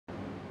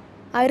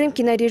Айрым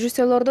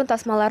кинорежиссерлордун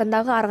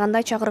тасмаларындагы ар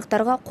кандай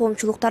чакырыктарга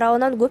коомчулук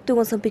тарабынан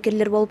көптөгөн сын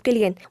пикирлер болуп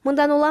келген.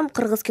 Мындан улам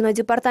Кыргыз кино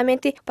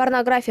департаменти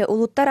порнография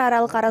улуттар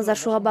аралык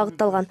араздашууга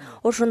багытталган.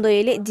 Ошондой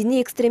эле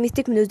диний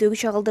экстремисттик мүнөздөгү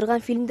чагылдырган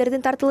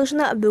фильмдердин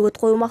тартылышына бөгөт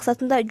коюу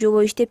максатында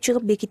жобо иштеп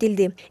чыгып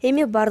бекитилди.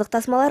 Эми бардык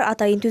тасмалар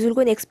атайын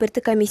түзүлгөн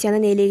эксперттик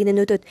комиссиянын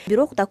элегинен өтөт.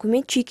 Бирок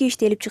документ чийки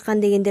иштелип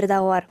чыккан дегендер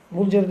дагы бар.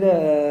 Бул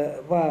жерде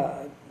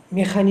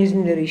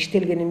механизмдери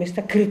иштелген эмес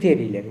да,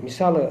 критерийлер.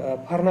 Мисалы,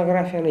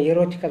 порнографияны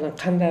эротикадан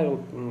кандай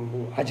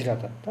кылып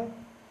ажыратат да?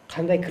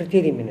 Кандай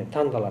критерий менен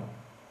тандалат?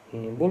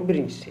 Бул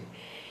биринчиси.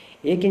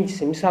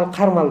 Экинчиси, мисалы,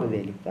 кармалды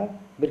дейлик да.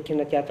 Бир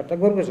кинотеатрда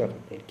көргөзүп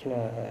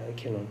атат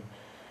кинону.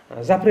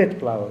 Запрет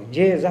кылабы?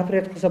 Же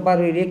запрет кылса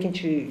баары бир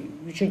экинчи,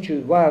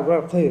 үчүнчү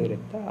баары кое берет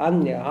да.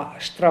 Аны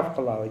штраф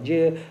кылабы?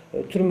 Же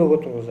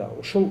түрмөгө тургузабы?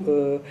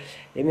 Ушул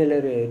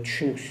эмелери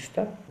түшүнүксүз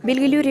да.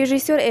 Белгилүү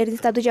режиссер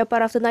Эрнест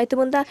Абдыжапаровдун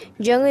айтымында,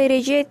 жаңы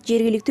эреже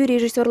жергиликтүү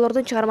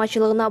режиссерлордун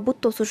чыгармачылыгына бут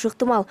тосушу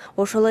ыктымал.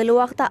 Ошол эле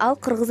убакта ал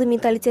кыргыз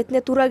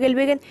менталитетине туура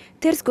келбеген,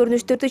 терс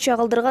көрүнүштөрдү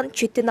чагылдырган,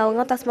 четтен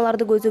алынган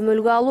тасмаларды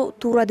көзөмөлгө алуу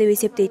туура деп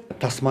эсептейт.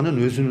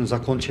 Тасманын өзүнүн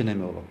закон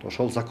ченеми болот.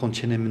 Ошол закон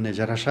ченемине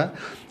жараша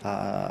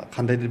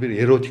кандайдыр бир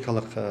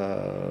эротикалык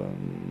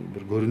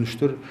бир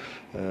көрүнүштөр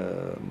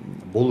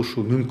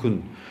болушу мүмкүн.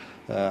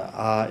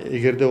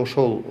 Эгерде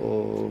ошол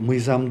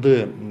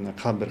мыйзамды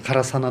бир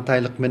кара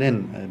санатайлык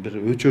менен, бир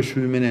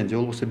өчөшүү менен, же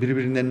болбосо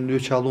бири-биринен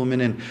өч алуу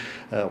менен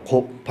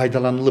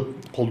пайдаланылып,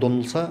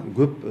 колдонулса,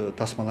 көп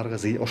тасмаларга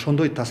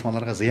ошондой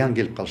тасмаларга зыян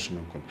келип калышы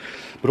мүмкүн.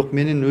 Бирок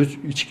менин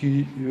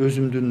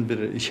өзүмдүн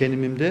бир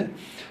ишенимимде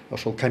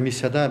ошол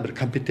комиссияда бир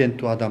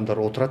компетенттүү адамдар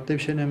отурат деп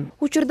ишенем.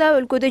 Учурда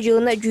өлкөдө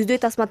жылына 100дөй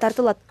тасма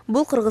тартылат.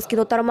 Бул кыргыз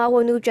кино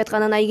тармагы өнүгүп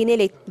жатканын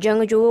айгинелейт.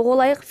 Жаңы жобого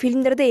ылайык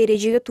фильмдерде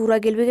эрежеге туура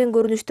келбеген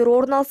көрүнүштөр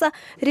орун алса,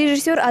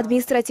 режиссер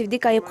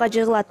административдик айыпка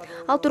жыгылат.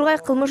 Ал тургай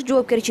кылмыш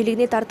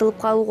жоопкерчилигине тартылып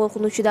калуу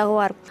коркунучу дагы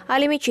бар.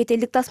 Ал эми чет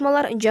элдик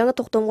тасмалар жаңы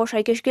токтомго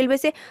шайкеш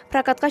келбесе,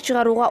 прокатка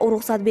чыгарууга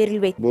уруксат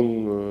берилбейт.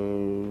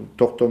 Бул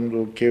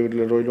токтомду кээ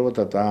бирлер ойлоп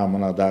атат,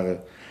 мына дагы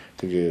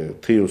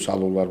тыюу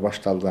салуулар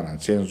башталды, анан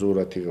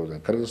цензура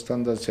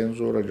Кыргызстанда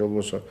цензура же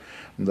болбосо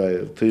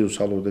мындай тыюу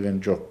салуу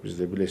деген жок.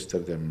 Бизде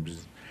билесиздер да, биз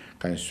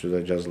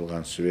Конституцияда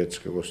жазылган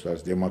светский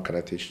государство,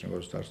 демократичный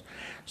государство,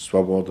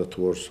 свобода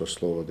творчества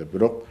слова деп.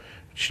 Бирок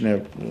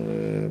ичине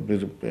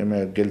бир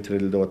эме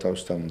келтирели деп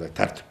атабыз да, мындай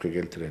тартипке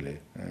келтирели.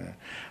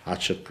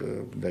 Ачык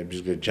мындай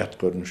бизге жат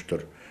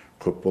көрүнүштөр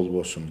көп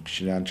болбосун,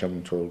 кичине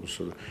анча-мынча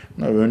болбосо,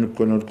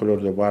 өнүккөн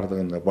өлкөлөрдө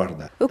бардыгында бар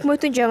да.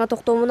 Өкмөттүн жаңы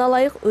токтомуна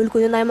ылайык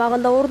өлкөнүн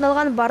аймагында орун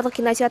алган бардык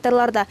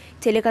кинотеатрларда,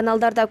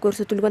 телеканалдарда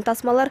көрсөтүлгөн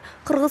тасмалар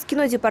Кыргыз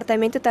кино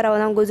департаменти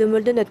тарабынан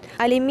көзөмөлдөнөт.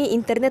 Ал эми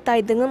интернет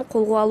айдыңын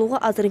колго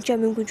алууга азырынча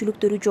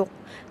мүмкүнчүлүктөрү жок.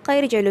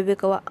 Кайры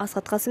Жайлообекова,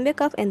 Асхат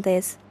Касымбеков,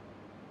 НТС.